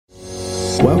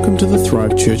Welcome to the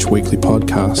Thrive Church Weekly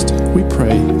Podcast. We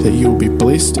pray that you will be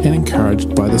blessed and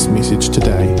encouraged by this message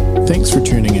today. Thanks for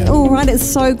tuning in. All right, it's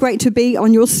so great to be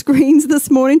on your screens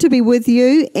this morning, to be with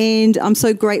you, and I'm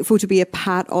so grateful to be a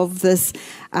part of this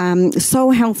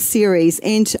Soul Health series.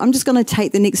 And I'm just going to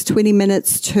take the next 20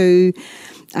 minutes to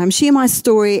share my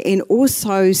story and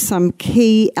also some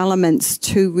key elements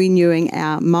to renewing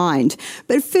our mind.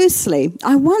 But firstly,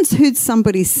 I once heard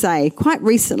somebody say quite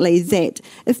recently that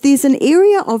if there's an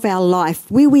area of our life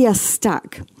where we are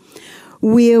stuck,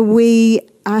 where we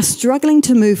are struggling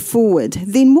to move forward,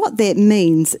 then what that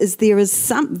means is there is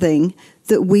something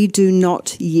that we do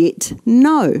not yet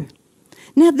know.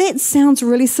 Now that sounds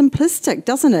really simplistic,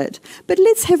 doesn't it? But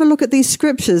let's have a look at these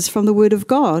scriptures from the Word of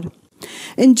God.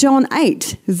 In John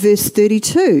 8, verse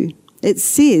 32, it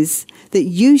says that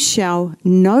you shall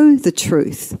know the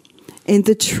truth, and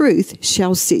the truth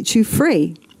shall set you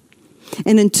free.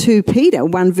 And in 2 Peter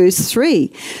 1, verse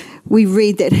 3, we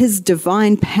read that his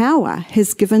divine power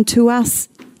has given to us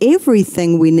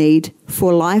everything we need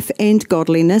for life and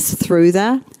godliness through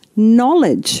the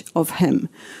knowledge of him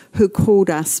who called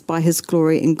us by his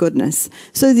glory and goodness.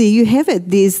 So there you have it.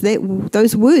 There's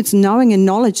those words, knowing and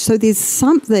knowledge. So there's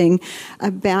something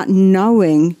about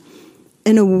knowing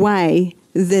in a way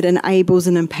that enables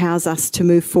and empowers us to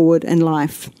move forward in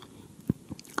life.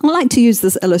 I like to use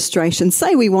this illustration.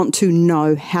 Say we want to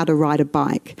know how to ride a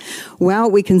bike.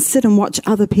 Well, we can sit and watch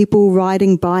other people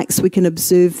riding bikes. We can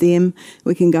observe them.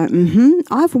 We can go,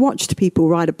 I've watched people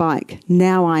ride a bike.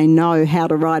 Now I know how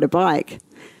to ride a bike.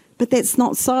 But that's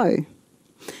not so.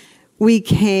 We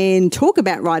can talk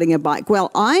about riding a bike. Well,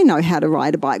 I know how to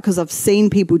ride a bike because I've seen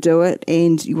people do it,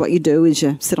 and what you do is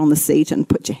you sit on the seat and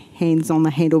put your hands on the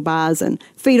handlebars and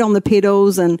feet on the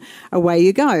pedals, and away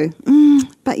you go.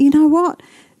 But you know what?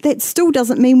 That still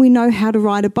doesn't mean we know how to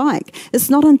ride a bike.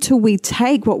 It's not until we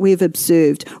take what we've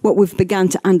observed, what we've begun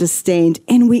to understand,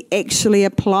 and we actually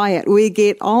apply it. We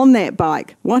get on that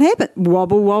bike. What happened?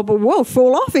 Wobble, wobble, wobble,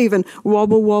 fall off even.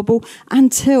 Wobble, wobble,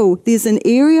 until there's an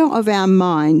area of our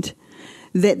mind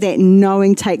that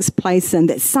knowing takes place in,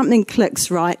 that something clicks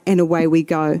right, and away we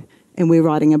go, and we're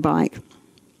riding a bike.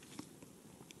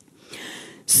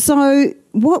 So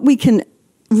what we can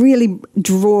really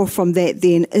draw from that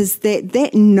then is that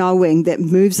knowing that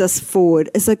moves us forward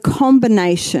is a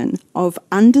combination of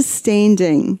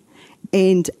understanding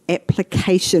and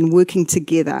application working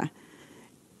together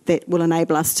that will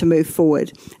enable us to move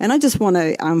forward. And I just want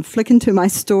to flick into my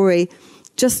story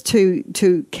just to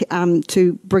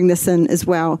bring this in as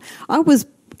well. I was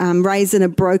raised in a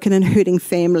broken and hurting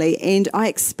family, and I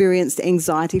experienced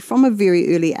anxiety from a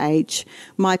very early age.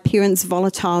 My parents'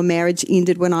 volatile marriage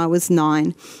ended when I was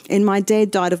 9, and my dad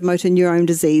died of motor neurone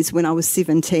disease when I was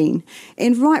 17.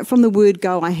 And right from the word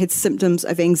go, I had symptoms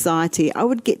of anxiety. I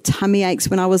would get tummy aches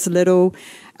when I was little.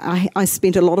 I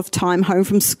spent a lot of time home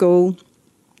from school.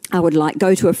 I would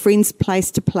go to a friend's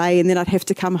place to play, and then I'd have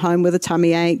to come home with a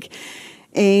tummy ache.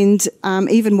 And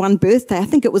even one birthday, I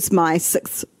think it was my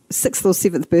sixth or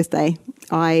seventh birthday,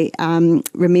 I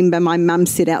remember my mum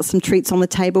set out some treats on the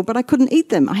table, but I couldn't eat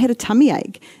them. I had a tummy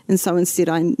ache, and so instead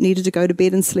I needed to go to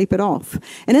bed and sleep it off.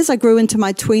 And as I grew into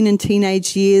my tween and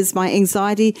teenage years, my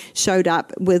anxiety showed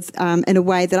up with in a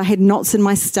way that I had knots in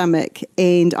my stomach,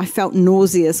 and I felt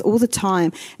nauseous all the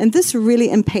time. And this really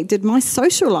impacted my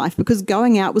social life, because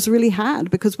going out was really hard,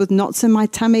 because with knots in my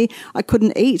tummy, I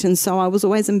couldn't eat, and so I was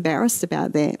always embarrassed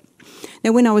about that.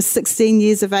 Now, when I was 16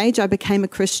 years of age, I became a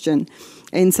Christian,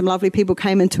 and some lovely people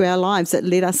came into our lives that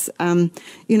led us, to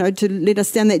lead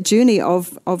us down that journey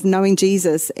of knowing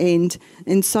Jesus. And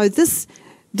so this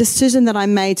decision that I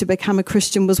made to become a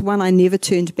Christian was one I never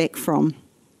turned back from.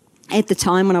 At the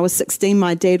time, when I was 16,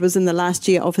 my dad was in the last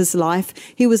year of his life.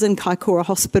 He was in Kaikoura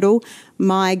Hospital.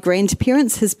 My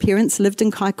grandparents, his parents, lived in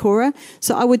Kaikoura.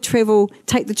 So I would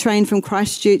take the train from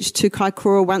Christchurch to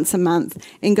Kaikoura once a month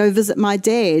and go visit my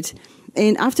dad.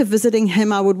 And after visiting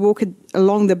him, I would walk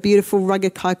along the beautiful,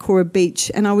 rugged Kaikoura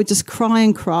beach, and I would just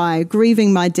cry,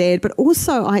 grieving my dad. But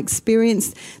also I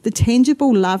experienced the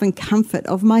tangible love and comfort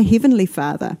of my Heavenly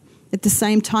Father at the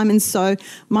same time. And so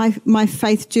my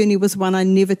faith journey was one I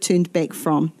never turned back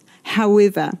from.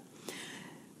 However,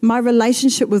 my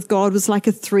relationship with God was like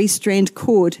a 3-strand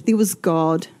cord. There was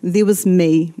God, there was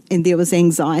me, and there was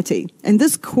anxiety. And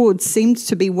this cord seemed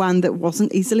to be one that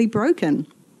wasn't easily broken.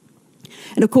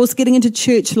 And of course, getting into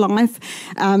church life,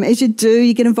 as you do,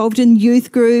 you get involved in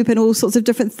youth group and all sorts of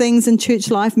different things in church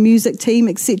life, music team,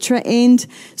 etc. And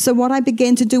so what I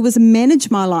began to do was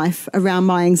manage my life around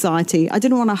my anxiety. I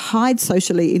didn't want to hide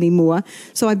socially anymore,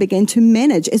 so I began to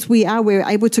manage. As we're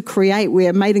able to create,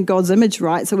 we're made in God's image,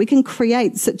 right? So we can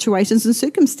create situations and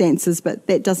circumstances, but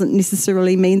that doesn't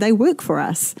necessarily mean they work for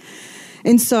us.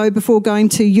 And so before going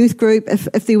to youth group,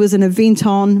 if there was an event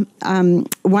on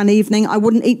one evening, I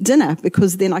wouldn't eat dinner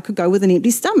because then I could go with an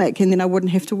empty stomach and then I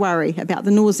wouldn't have to worry about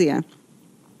the nausea.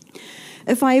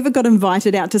 If I ever got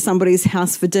invited out to somebody's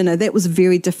house for dinner, that was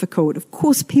very difficult. Of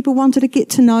course, people wanted to get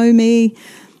to know me,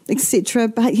 etc.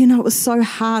 But, it was so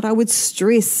hard. I would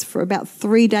stress for about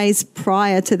 3 days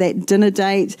prior to that dinner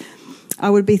date. I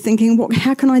would be thinking,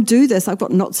 how can I do this? I've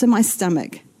got knots in my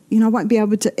stomach. I won't be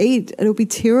able to eat. It'll be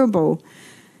terrible.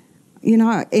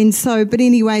 And so, but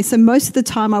anyway, so most of the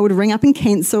time I would ring up and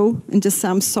cancel and just say,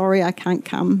 I'm sorry, I can't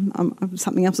come.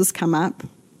 Something else has come up.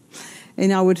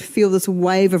 And I would feel this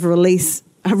wave of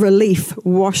relief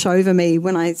wash over me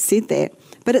when I said that.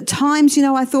 But at times,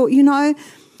 I thought,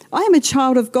 I am a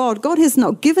child of God. God has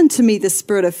not given to me the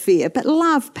spirit of fear, but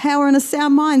love, power, and a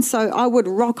sound mind. So I would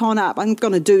rock on up. I'm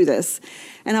going to do this.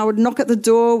 And I would knock at the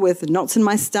door with knots in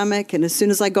my stomach. And as soon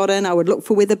as I got in, I would look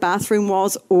for where the bathroom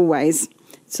was, always.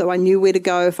 So I knew where to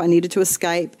go if I needed to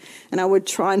escape. And I would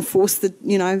try and force the,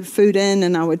 food in,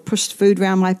 and I would push food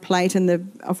around my plate. And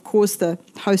of course, the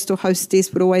host or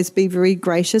hostess would always be very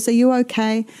gracious. Are you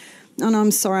okay? Oh, no,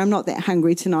 I'm sorry. I'm not that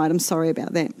hungry tonight. I'm sorry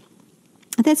about that.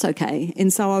 That's okay.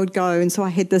 And so I would go, and so I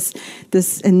had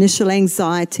this initial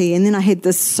anxiety, and then I had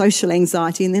this social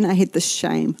anxiety, and then I had this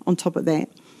shame on top of that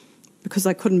because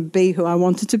I couldn't be who I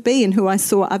wanted to be and who I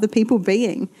saw other people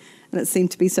being, and it seemed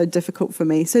to be so difficult for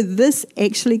me. So this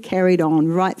actually carried on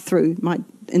right through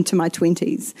into my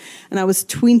 20s, and I was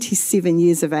 27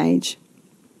 years of age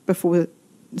before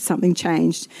something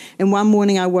changed. And one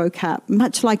morning I woke up,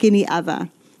 much like any other,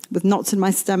 with knots in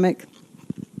my stomach.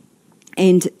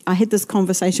 And I had this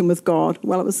conversation with God.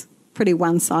 Well, it was pretty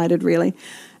one-sided, really.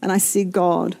 And I said,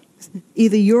 God,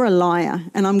 either you're a liar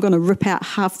and I'm going to rip out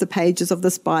half the pages of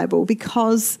this Bible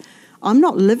because I'm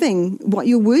not living what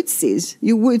your word says.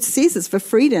 Your word says it's for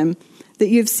freedom, that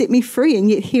you've set me free, and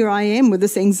yet here I am with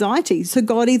this anxiety. So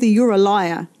God, either you're a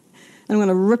liar and I'm going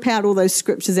to rip out all those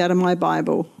scriptures out of my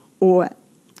Bible, or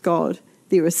God,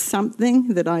 there is something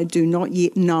that I do not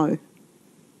yet know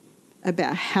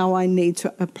about how I need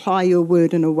to apply your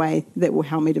word in a way that will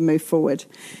help me to move forward.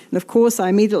 And of course, I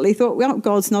immediately thought, well,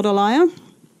 God's not a liar.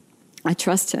 I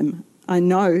trust him. I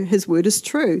know his word is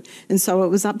true. And so it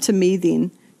was up to me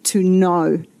then to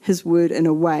know his word in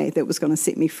a way that was going to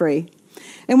set me free.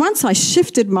 And once I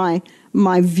shifted my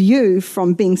view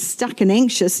from being stuck and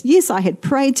anxious, yes, I had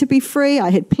prayed to be free.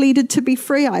 I had pleaded to be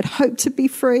free. I had hoped to be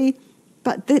free.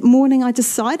 But that morning I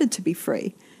decided to be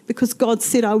free because God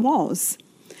said I was.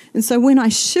 And so when I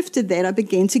shifted that, I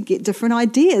began to get different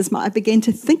ideas. I began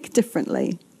to think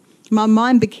differently. My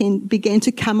mind began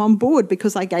to come on board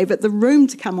because I gave it the room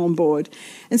to come on board.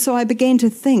 And so I began to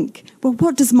think, well,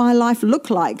 what does my life look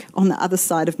like on the other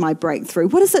side of my breakthrough?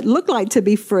 What does it look like to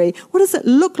be free? What does it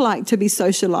look like to be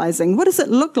socializing? What does it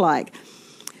look like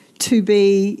to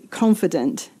be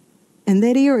confident in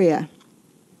that area?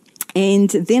 And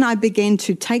then I began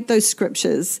to take those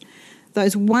scriptures,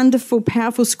 those wonderful,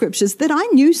 powerful scriptures that I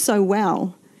knew so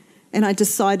well, and I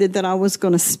decided that I was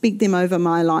going to speak them over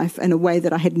my life in a way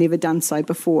that I had never done so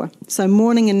before. So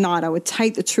morning and night, I would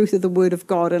take the truth of the word of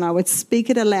God and I would speak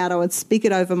it aloud. I would speak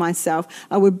it over myself.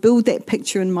 I would build that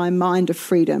picture in my mind of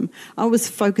freedom. I was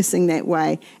focusing that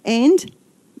way, and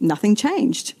nothing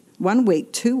changed. 1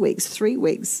 week, 2 weeks, 3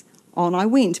 weeks, on I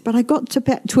went. But I got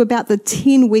to about the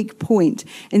 10-week point,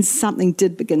 and something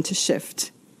did begin to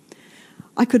shift.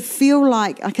 I could feel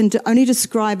like, I can only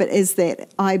describe it as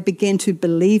that I began to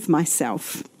believe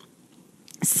myself.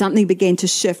 Something began to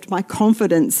shift. My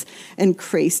confidence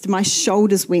increased. My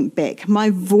shoulders went back.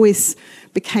 My voice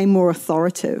became more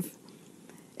authoritative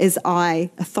as I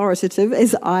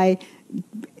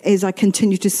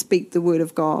continued to speak the word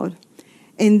of God.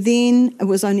 And then it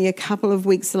was only a couple of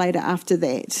weeks later after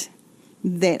that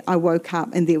I woke up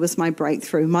and there was my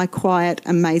breakthrough, my quiet,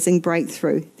 amazing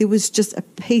breakthrough. There was just a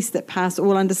peace that passed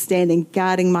all understanding,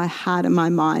 guarding my heart and my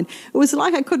mind. It was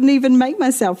like I couldn't even make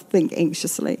myself think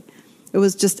anxiously. It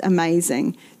was just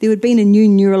amazing. There had been a new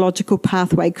neurological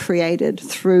pathway created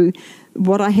through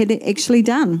what I had actually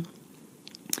done.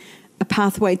 A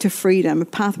pathway to freedom, a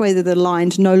pathway that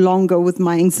aligned no longer with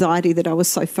my anxiety that I was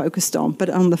so focused on,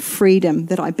 but on the freedom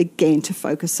that I began to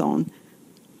focus on.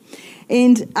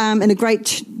 And in a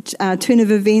great turn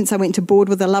of events, I went to board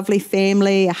with a lovely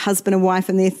family, a husband and wife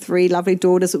and their 3 lovely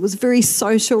daughters. It was very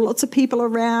social, lots of people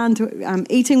around,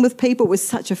 eating with people. It was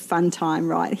such a fun time,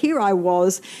 right? Here I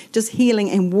was just healing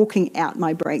and walking out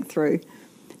my breakthrough.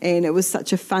 And it was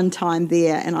such a fun time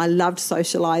there. And I loved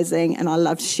socialising and I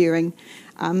loved sharing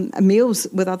meals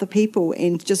with other people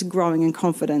and just growing in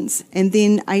confidence. And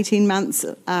then 18 months,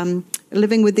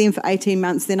 living with them for 18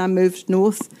 months, then I moved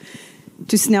north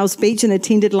to Snells Beach and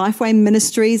attended Lifeway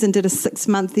Ministries and did a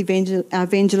 6-month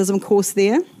evangelism course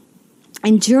there.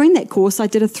 And during that course, I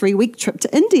did a 3-week trip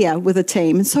to India with a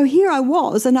team. And so here I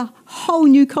was in a whole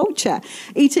new culture,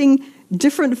 eating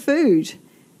different food.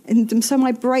 And so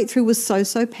my breakthrough was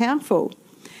so powerful.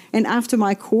 And after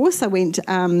my course, I went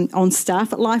on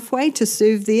staff at Lifeway to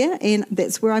serve there. And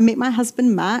that's where I met my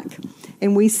husband, Mark.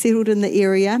 And we settled in the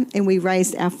area and we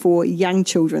raised our 4 young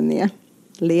children there,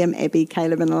 Liam, Abby,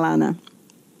 Caleb and Alana.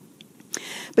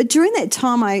 But during that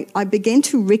time, I began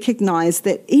to recognise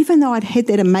that even though I'd had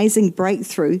that amazing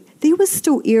breakthrough, there were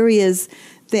still areas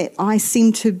that I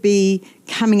seemed to be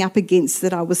coming up against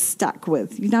that I was stuck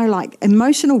with, like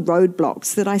emotional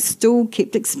roadblocks that I still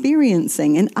kept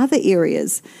experiencing in other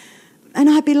areas. And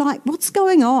I'd be like, what's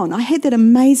going on? I had that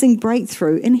amazing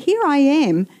breakthrough and here I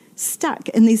am stuck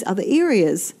in these other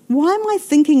areas. Why am I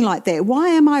thinking like that? Why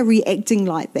am I reacting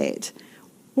like that?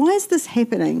 Why is this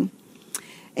happening?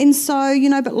 And so,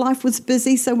 but life was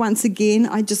busy. So once again,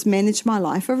 I just managed my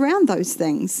life around those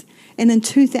things. And in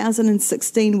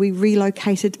 2016, we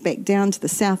relocated back down to the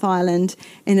South Island.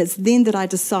 And it's then that I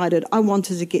decided I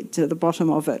wanted to get to the bottom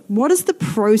of it. What is the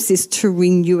process to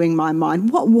renewing my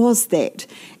mind? What was that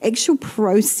actual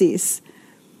process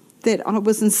that I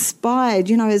was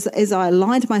inspired, as I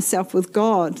aligned myself with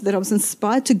God, that I was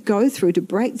inspired to go through, to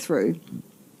break through?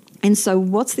 And so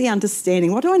what's the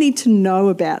understanding? What do I need to know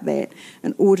about that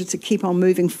in order to keep on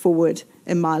moving forward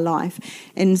in my life?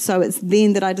 And so it's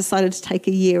then that I decided to take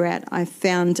a year out. I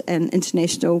found an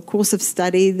international course of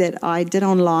study that I did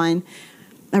online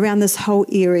around this whole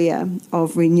area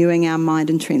of renewing our mind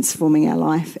and transforming our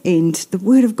life. And the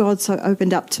Word of God so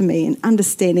opened up to me and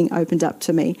understanding opened up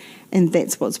to me. And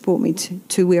that's what's brought me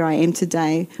to where I am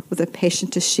today with a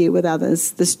passion to share with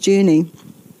others this journey.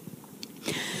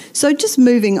 So just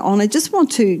moving on, I just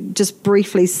want to just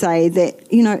briefly say that,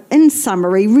 in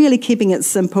summary, really keeping it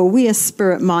simple, we are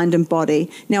spirit, mind and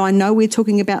body. Now, I know we're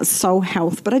talking about soul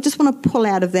health, but I just want to pull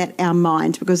out of that our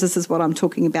mind because this is what I'm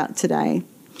talking about today.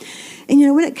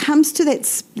 And, when it comes to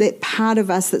that part of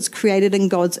us that's created in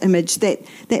God's image,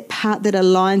 that part that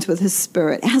aligns with His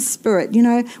Spirit, our spirit,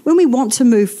 when we want to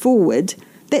move forward,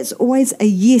 that's always a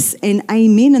yes and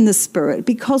amen in the Spirit,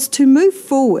 because to move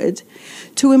forward,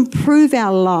 to improve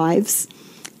our lives,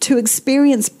 to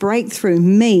experience breakthrough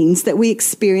means that we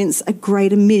experience a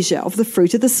greater measure of the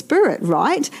fruit of the Spirit,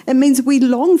 right? It means we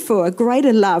long for a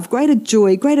greater love, greater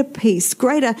joy, greater peace,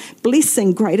 greater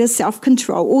blessing, greater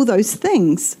self-control, all those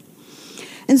things.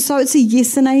 And so it's a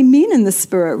yes and amen in the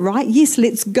Spirit, right? Yes,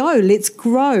 let's go, let's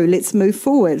grow, let's move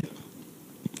forward.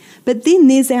 But then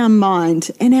there's our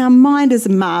mind, and our mind is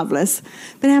marvellous,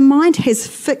 but our mind has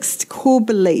fixed core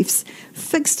beliefs,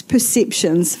 fixed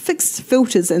perceptions, fixed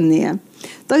filters in there.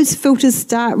 Those filters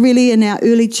start really in our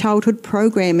early childhood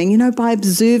programming, by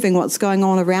observing what's going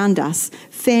on around us.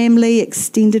 Family,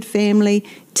 extended family,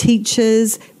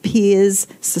 teachers, peers,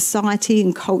 society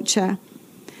and culture.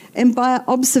 And by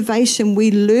observation,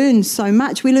 we learn so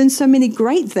much. We learn so many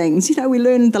great things. We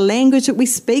learn the language that we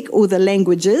speak, or the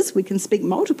languages. We can speak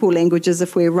multiple languages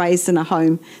if we're raised in a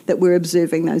home that we're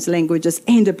observing those languages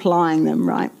and applying them,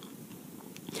 right?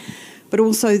 But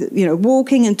also,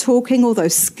 walking and talking, all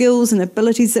those skills and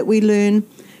abilities that we learn.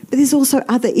 But there's also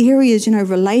other areas,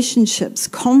 relationships,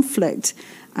 conflict,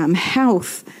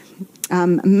 health,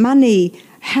 money,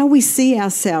 how we see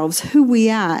ourselves, who we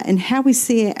are, and how we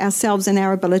see ourselves and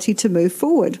our ability to move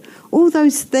forward. All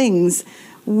those things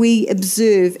we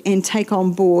observe and take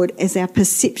on board as our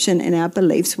perception and our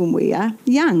beliefs when we are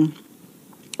young.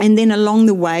 And then along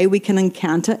the way, we can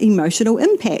encounter emotional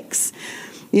impacts.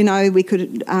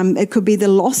 It could be the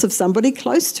loss of somebody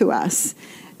close to us.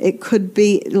 It could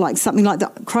be like something like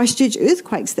the Christchurch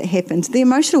earthquakes that happened. The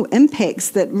emotional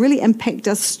impacts that really impact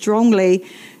us strongly,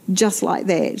 just like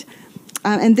that.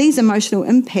 And these emotional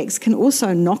impacts can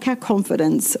also knock our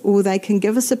confidence, or they can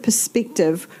give us a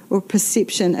perspective or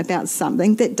perception about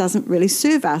something that doesn't really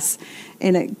serve us.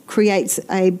 And it creates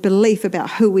a belief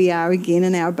about who we are again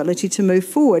and our ability to move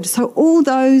forward. So all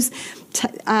those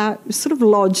are sort of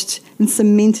lodged and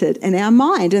cemented in our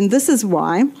mind. And this is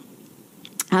why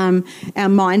our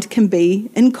mind can be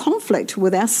in conflict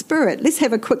with our spirit. Let's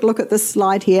have a quick look at this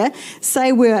slide here.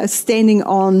 Say we're standing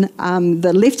on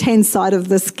the left-hand side of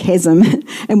this chasm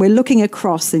and we're looking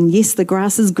across, and yes, the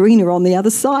grass is greener on the other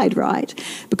side, right?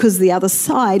 Because the other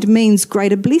side means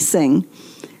greater blessing,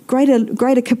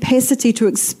 greater capacity to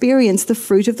experience the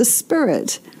fruit of the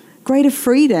Spirit, greater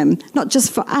freedom, not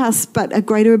just for us, but a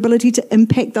greater ability to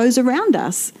impact those around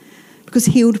us. Because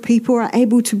healed people are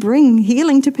able to bring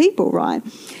healing to people, right?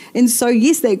 And so,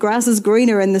 yes, that grass is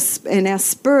greener, and our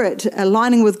spirit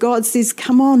aligning with God says,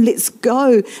 come on, let's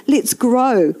go, let's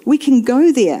grow. We can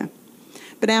go there.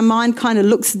 But our mind kind of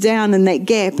looks down in that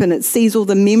gap and it sees all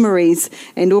the memories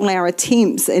and all our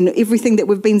attempts and everything that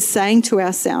we've been saying to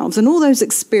ourselves and all those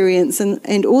experiences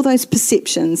and all those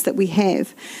perceptions that we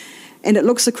have. And it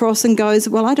looks across and goes,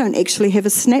 well, I don't actually have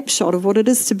a snapshot of what it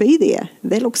is to be there.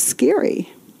 That looks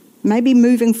scary. Maybe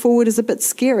moving forward is a bit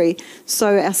scary.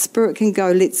 So our spirit can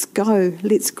go, let's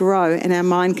grow. And our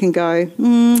mind can go,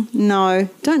 no,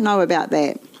 don't know about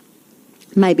that.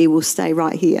 Maybe we'll stay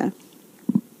right here.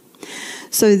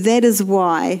 So that is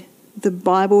why the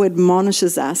Bible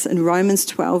admonishes us in Romans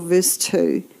 12, verse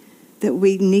 2, that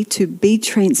we need to be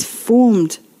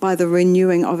transformed by the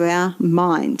renewing of our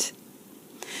mind.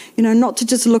 You know, not to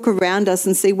just look around us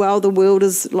and see, well, the world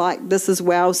is like this as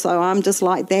well, so I'm just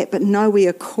like that. But no, we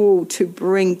are called to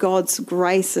bring God's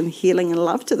grace and healing and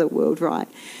love to the world, right?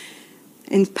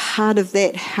 And part of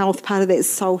that health, part of that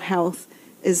soul health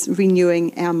is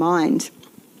renewing our mind.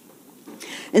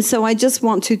 And so I just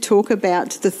want to talk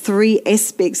about the 3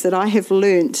 aspects that I have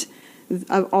learnt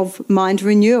of mind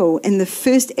renewal. And the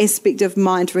first aspect of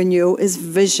mind renewal is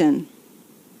vision.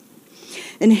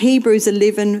 In Hebrews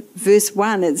 11, verse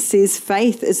 1, it says,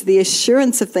 faith is the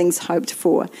assurance of things hoped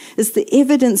for, is the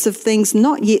evidence of things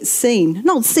not yet seen.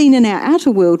 Not seen in our outer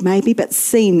world maybe, but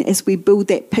seen as we build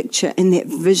that picture and that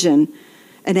vision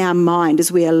in our mind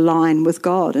as we align with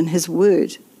God and His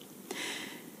Word.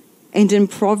 And in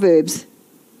Proverbs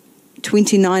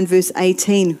 29, verse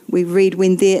 18, we read,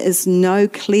 when there is no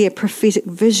clear prophetic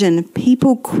vision,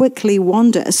 people quickly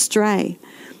wander astray.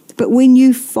 But when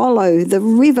you follow the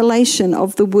revelation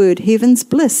of the word, heaven's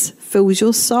bliss fills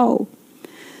your soul.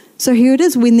 So here it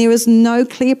is, when there is no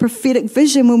clear prophetic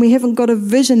vision, when we haven't got a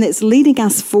vision that's leading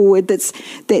us forward,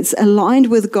 that's aligned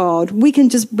with God, we can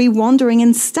just be wandering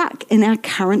and stuck in our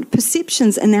current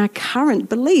perceptions and our current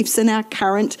beliefs and our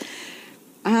current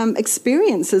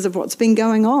experiences of what's been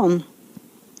going on.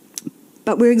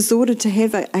 But we're exhorted to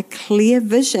have a clear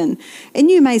vision. And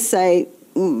you may say,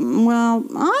 well,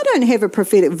 I don't have a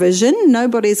prophetic vision.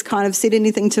 Nobody's kind of said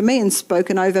anything to me and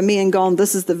spoken over me and gone,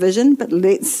 this is the vision. But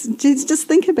let's just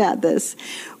think about this.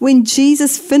 When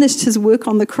Jesus finished his work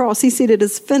on the cross, he said, it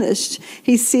is finished.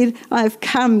 He said, I have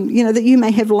come, that you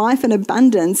may have life in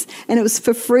abundance. And it was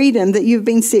for freedom that you've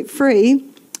been set free.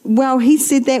 Well, he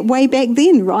said that way back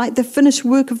then, right? The finished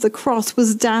work of the cross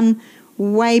was done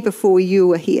way before you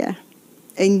were here.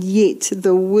 And yet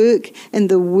the work and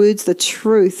the words, the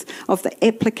truth of the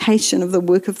application of the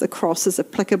work of the cross is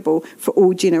applicable for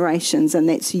all generations, and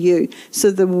that's you. So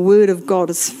the word of God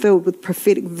is filled with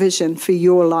prophetic vision for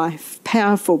your life,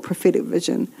 powerful prophetic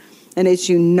vision. And as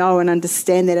you know and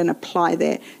understand that and apply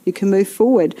that, you can move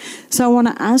forward. So I want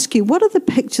to ask you, what are the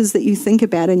pictures that you think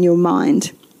about in your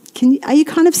mind? Are you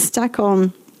kind of stuck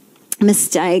on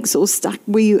mistakes or stuck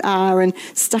where you are and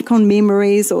stuck on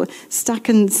memories or stuck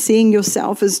in seeing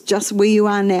yourself as just where you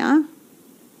are now?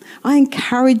 I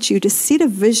encourage you to set a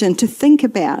vision, to think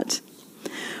about,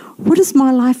 what does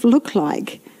my life look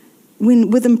like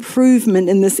with improvement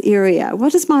in this area?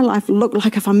 What does my life look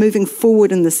like if I'm moving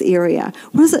forward in this area?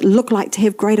 What does it look like to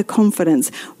have greater confidence?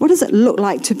 What does it look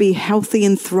like to be healthy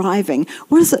and thriving?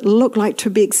 What does it look like to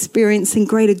be experiencing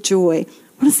greater joy?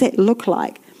 What does that look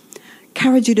like?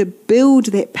 Encourage you to build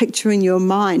that picture in your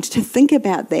mind, to think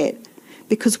about that,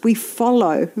 because we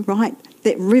follow, right,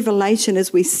 that revelation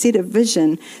as we set a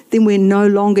vision, then we're no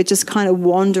longer just kind of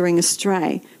wandering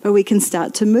astray, but we can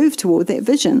start to move toward that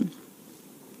vision.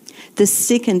 The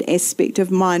second aspect of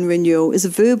mind renewal is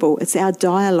verbal. It's our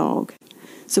dialogue.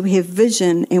 So we have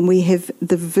vision and we have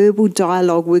the verbal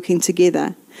dialogue working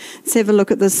together. Let's have a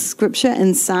look at this scripture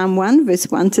in Psalm 1, verse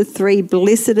 1-3.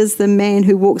 Blessed is the man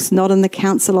who walks not in the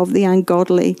counsel of the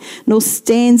ungodly, nor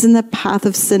stands in the path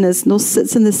of sinners, nor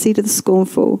sits in the seat of the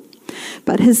scornful.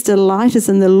 But his delight is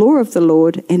in the law of the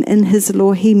Lord, and in his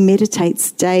law he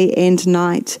meditates day and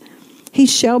night. He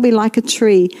shall be like a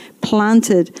tree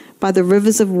planted by the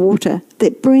rivers of water,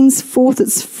 that brings forth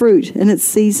its fruit in its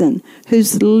season,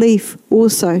 whose leaf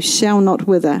also shall not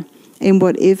wither, and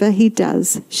whatever he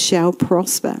does shall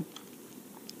prosper.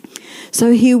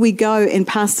 So here we go, and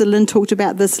Pastor Lynn talked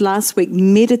about this last week,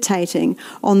 meditating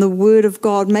on the Word of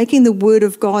God, making the Word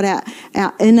of God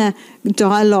our inner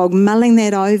dialogue, mulling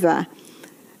that over,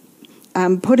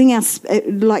 putting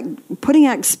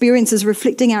our experiences,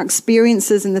 reflecting our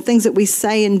experiences and the things that we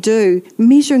say and do,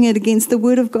 measuring it against the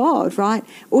Word of God, right?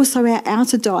 Also our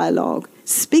outer dialogue,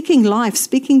 speaking life,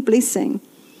 speaking blessing.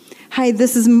 Hey,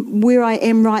 this is where I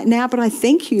am right now, but I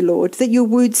thank you, Lord, that your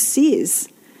Word says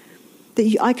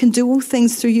that I can do all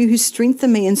things through you who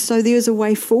strengthen me, and so there is a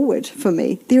way forward for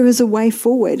me. There is a way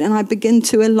forward, and I begin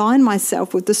to align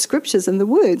myself with the scriptures and the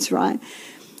words, right?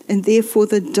 And therefore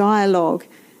the dialogue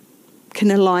can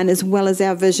align as well as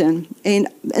our vision. And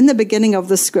in the beginning of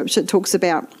the scripture, it talks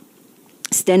about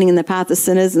standing in the path of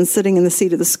sinners and sitting in the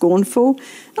seat of the scornful.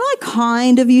 And I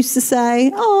kind of used to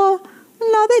say, oh,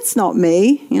 no, that's not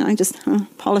me. Just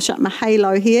polish up my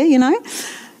halo here,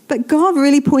 But God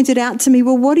really pointed out to me,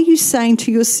 well, what are you saying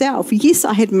to yourself? Yes,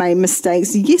 I had made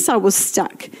mistakes. Yes, I was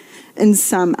stuck in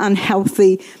some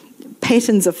unhealthy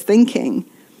patterns of thinking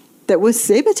that were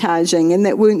sabotaging and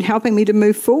that weren't helping me to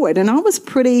move forward. And I was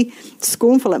pretty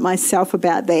scornful at myself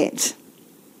about that.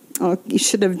 Oh, you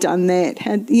should have done that.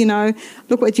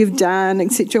 Look what you've done,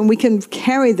 etc. And we can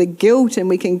carry the guilt, and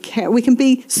we can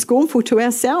be scornful to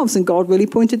ourselves. And God really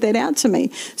pointed that out to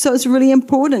me. So it's really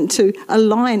important to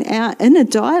align our inner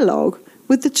dialogue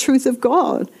with the truth of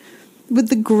God, with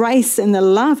the grace and the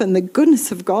love and the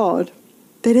goodness of God.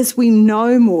 That as we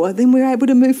know more, then we're able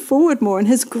to move forward more. And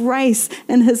his grace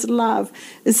and his love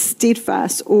is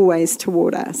steadfast always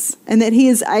toward us. And that he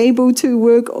is able to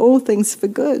work all things for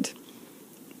good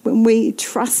when we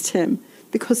trust him,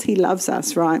 because he loves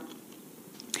us, right?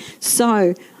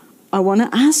 So I want to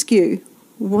ask you,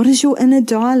 what is your inner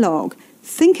dialogue?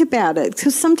 Think about it,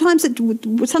 because sometimes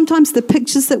the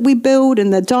pictures that we build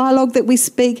and the dialogue that we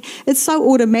speak, it's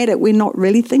so automatic we're not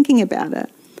really thinking about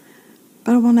it.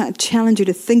 But I want to challenge you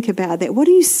to think about that. What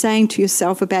are you saying to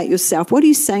yourself about yourself? What are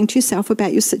you saying to yourself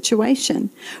about your situation?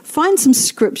 Find some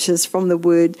scriptures from the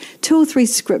Word, 2 or 3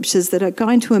 scriptures that are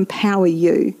going to empower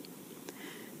you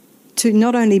to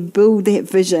not only build that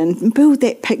vision, build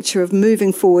that picture of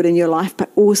moving forward in your life,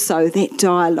 but also that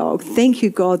dialogue. Thank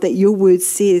you, God, that your word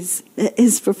says it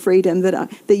is for freedom, that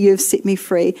you have set me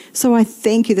free. So I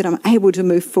thank you that I'm able to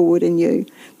move forward in you,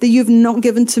 that you've not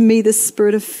given to me the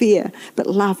spirit of fear, but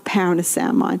love, power, and a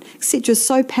sound mind, etc.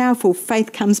 So powerful.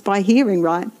 Faith comes by hearing,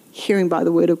 right? Hearing by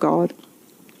the word of God.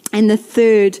 And the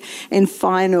third and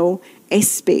final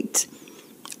aspect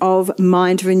of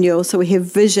mind renewal. So we have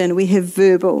vision, we have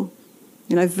verbal.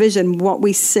 Vision, what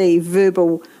we see,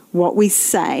 verbal, what we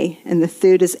say, and the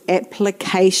third is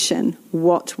application,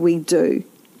 what we do.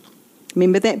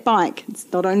 Remember that bike. It's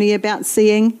not only about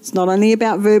seeing, it's not only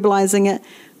about verbalizing it.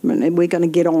 We're going to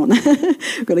get on.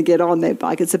 We're going to get on that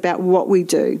bike. It's about what we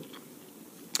do.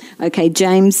 Okay,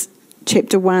 James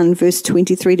chapter 1, verse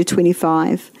 23 to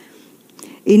 25.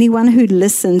 Anyone who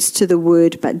listens to the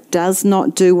word but does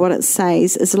not do what it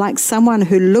says is like someone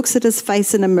who looks at his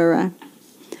face in a mirror,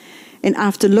 and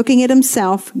after looking at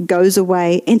himself goes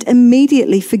away and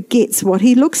immediately forgets what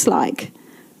he looks like.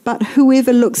 But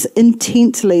whoever looks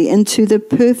intently into the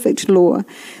perfect law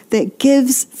that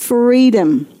gives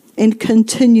freedom and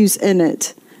continues in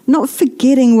it, not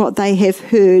forgetting what they have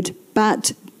heard,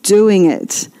 but doing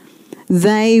it,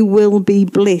 they will be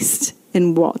blessed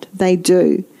in what they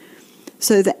do.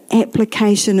 So the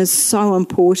application is so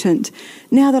important.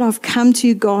 Now that I've come to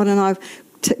you, God, and I've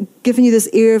given you this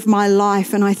area of my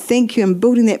life, and I thank you, I'm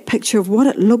building that picture of what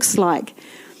it looks like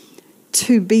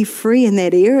to be free in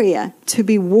that area, to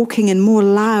be walking in more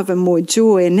love and more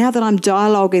joy. And now that I'm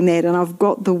dialoguing that, and I've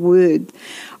got the word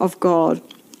of God,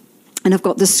 and I've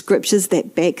got the scriptures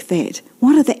that back that,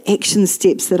 what are the action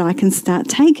steps that I can start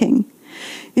taking?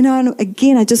 And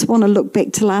again, I just want to look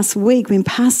back to last week when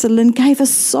Pastor Lynn gave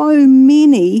us so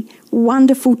many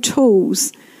wonderful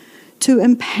tools to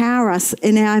empower us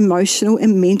in our emotional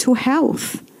and mental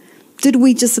health. Did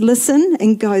we just listen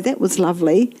and go, that was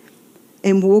lovely,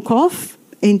 and walk off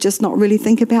and just not really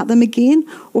think about them again?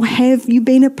 Or have you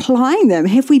been applying them?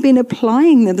 Have we been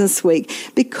applying them this week?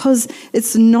 Because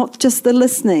it's not just the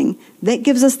listening. That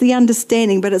gives us the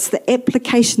understanding, but it's the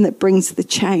application that brings the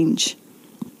change.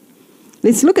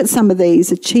 Let's look at some of these.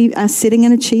 Setting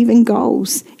and achieving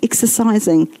goals,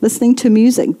 exercising, listening to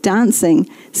music, dancing,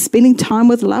 spending time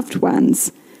with loved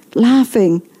ones,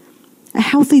 laughing, a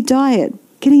healthy diet,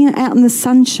 getting out in the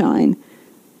sunshine,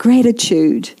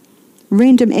 gratitude,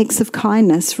 random acts of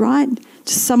kindness, right?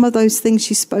 Just some of those things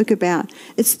she spoke about.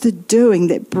 It's the doing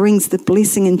that brings the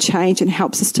blessing and change and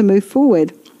helps us to move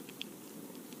forward.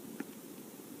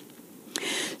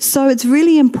 So it's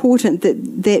really important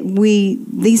that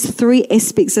these three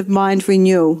aspects of mind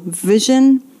renewal,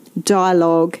 vision,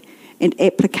 dialogue, and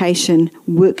application,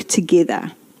 work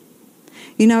together.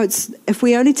 You know, if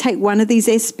we only take one of these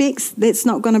aspects, that's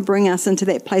not going to bring us into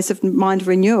that place of mind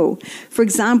renewal. For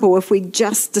example, if we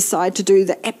just decide to do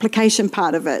the application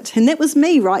part of it, and that was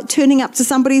me, right? Turning up to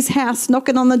somebody's house,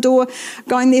 knocking on the door,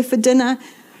 going there for dinner.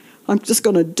 I'm just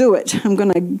going to do it. I'm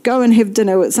going to go and have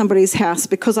dinner at somebody's house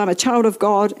because I'm a child of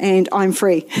God and I'm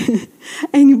free.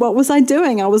 And what was I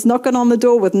doing? I was knocking on the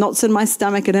door with knots in my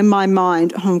stomach and in my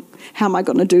mind, oh, how am I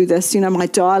going to do this? You know, my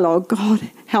dialogue, God,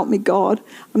 help me, God.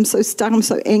 I'm so stuck. I'm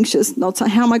so anxious.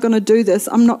 How am I going to do this?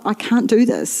 I can't do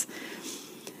this.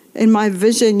 In my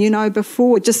vision, you know,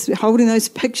 before, just holding those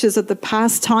pictures of the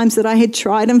past times that I had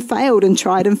tried and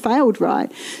failed, right?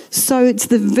 So it's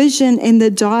the vision and the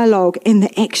dialogue and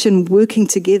the action working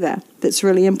together that's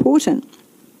really important.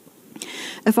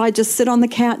 If I just sit on the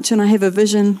couch and I have a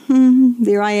vision,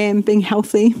 there I am being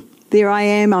healthy. There I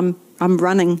am, I'm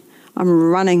running. I'm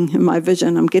running in my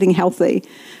vision. I'm getting healthy.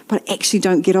 But I actually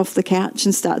don't get off the couch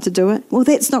and start to do it. Well,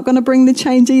 that's not going to bring the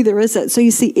change either, is it? So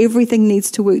you see, everything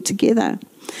needs to work together.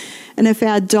 And if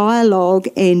our dialogue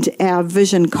and our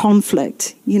vision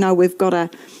conflict, you know, we've got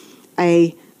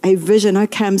a vision.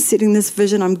 Okay, I'm setting this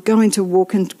vision. I'm going to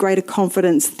walk in greater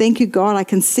confidence. Thank you, God. I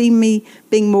can see me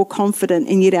being more confident.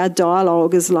 And yet our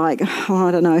dialogue is like, oh,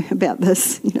 I don't know about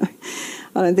this. You know,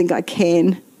 I don't think I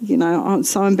can. You know, I'm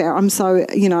so embarrassed. I'm so,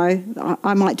 you know,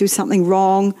 I might do something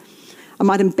wrong. I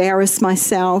might embarrass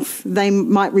myself. They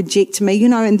might reject me, you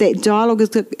know, and that dialogue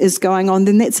is going on.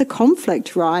 Then that's a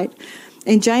conflict, right?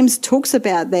 And James talks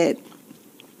about that.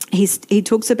 He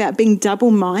talks about being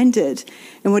double-minded.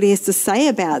 And what he has to say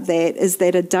about that is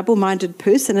that a double-minded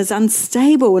person is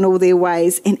unstable in all their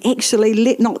ways, and actually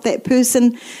let not that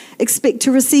person expect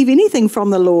to receive anything from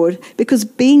the Lord, because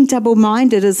being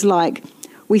double-minded is like,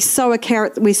 we sow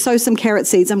some carrot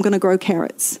seeds, I'm going to grow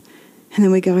carrots. And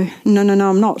then we go, no,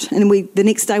 I'm not. And the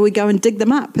next day we go and dig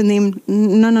them up. And then,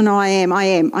 no, I am.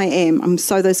 I'm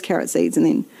sow those carrot seeds. And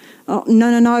then, oh,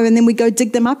 no. And then we go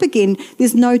dig them up again.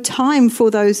 There's no time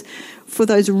for those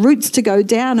roots to go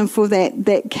down and for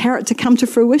that carrot to come to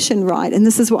fruition, right? And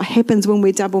this is what happens when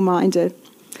we're double-minded.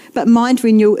 But mind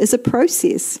renewal is a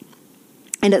process.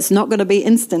 And it's not going to be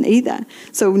instant either.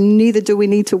 So neither do we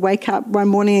need to wake up one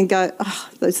morning and go, oh,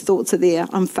 those thoughts are there,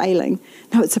 I'm failing.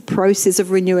 No, it's a process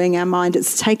of renewing our mind.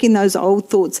 It's taking those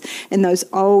old thoughts and those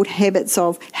old habits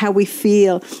of how we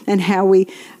feel and how we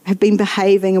have been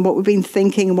behaving and what we've been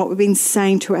thinking and what we've been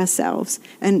saying to ourselves.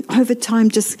 And over time,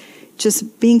 just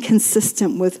being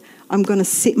consistent with, I'm going to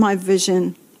set my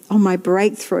vision on my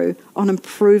breakthrough, on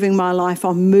improving my life,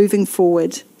 on moving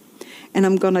forward. And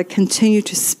I'm going to continue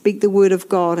to speak the word of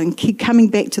God and keep coming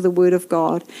back to the word of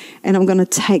God. And I'm going to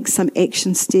take some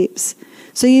action steps.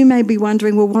 So you may be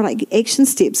wondering, well, what action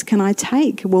steps can I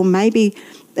take? Well, maybe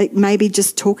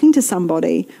just talking to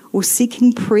somebody or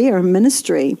seeking prayer and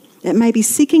ministry. It may be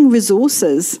seeking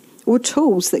resources or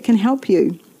tools that can help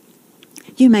you.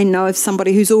 You may know of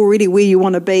somebody who's already where you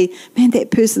want to be. Man,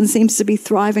 that person seems to be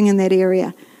thriving in that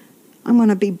area. I'm going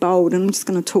to be bold and I'm just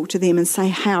going to talk to them and say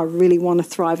how I really want to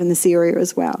thrive in this area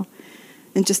as well.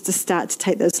 And just to start to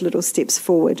take those little steps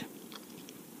forward.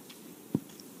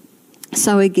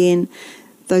 So again,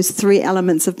 those three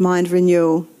elements of mind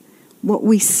renewal, what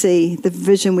we see, the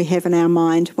vision we have in our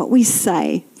mind, what we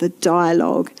say, the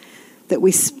dialogue that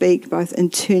we speak both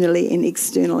internally and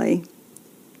externally.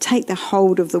 Take the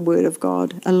hold of the word of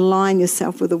God. Align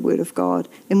yourself with the word of God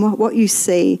and what you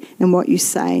see and what you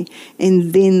say.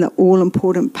 And then the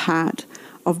all-important part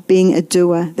of being a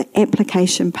doer, the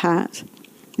application part,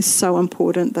 is so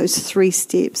important. Those 3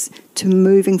 steps to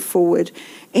moving forward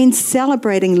and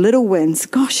celebrating little wins.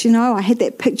 Gosh, you know, I had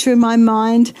that picture in my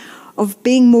mind of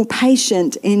being more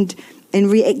patient and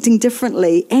reacting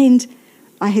differently. And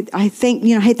I had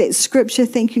that scripture,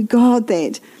 thank you, God,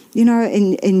 that, you know,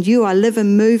 in you I live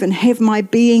and move and have my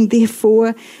being.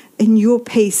 Therefore, in your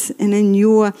peace and in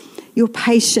your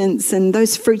patience and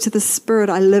those fruits of the Spirit,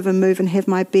 I live and move and have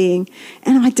my being.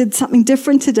 And I did something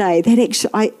different today.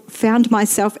 I found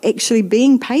myself actually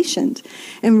being patient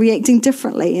and reacting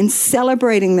differently and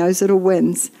celebrating those little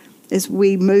wins as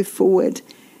we move forward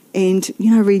and,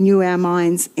 you know, renew our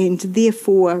minds and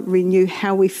therefore renew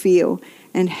how we feel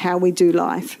and how we do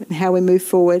life and how we move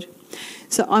forward.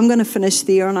 So I'm going to finish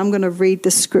there and I'm going to read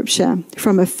the scripture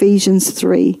from Ephesians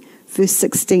 3, verse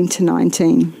 16 to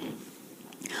 19.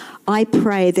 I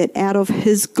pray that out of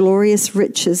his glorious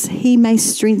riches he may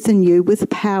strengthen you with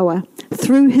power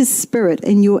through his Spirit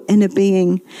in your inner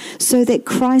being, so that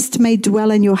Christ may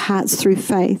dwell in your hearts through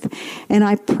faith. And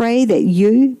I pray that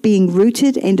you, being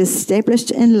rooted and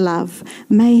established in love,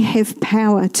 may have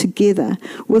power together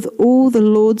with all the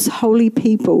Lord's holy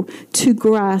people to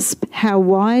grasp how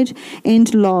wide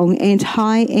and long and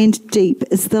high and deep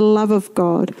is the love of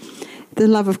God, the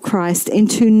love of Christ, and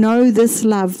to know this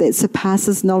love that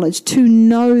surpasses knowledge,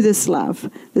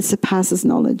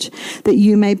 that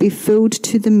you may be filled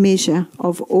to the measure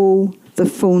of all the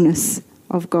fullness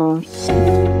of God.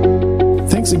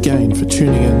 Thanks again for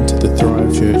tuning in to the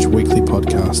Thrive Church Weekly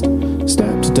Podcast. Stay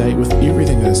up to date with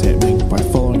everything that is happening by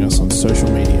following us on social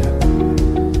media.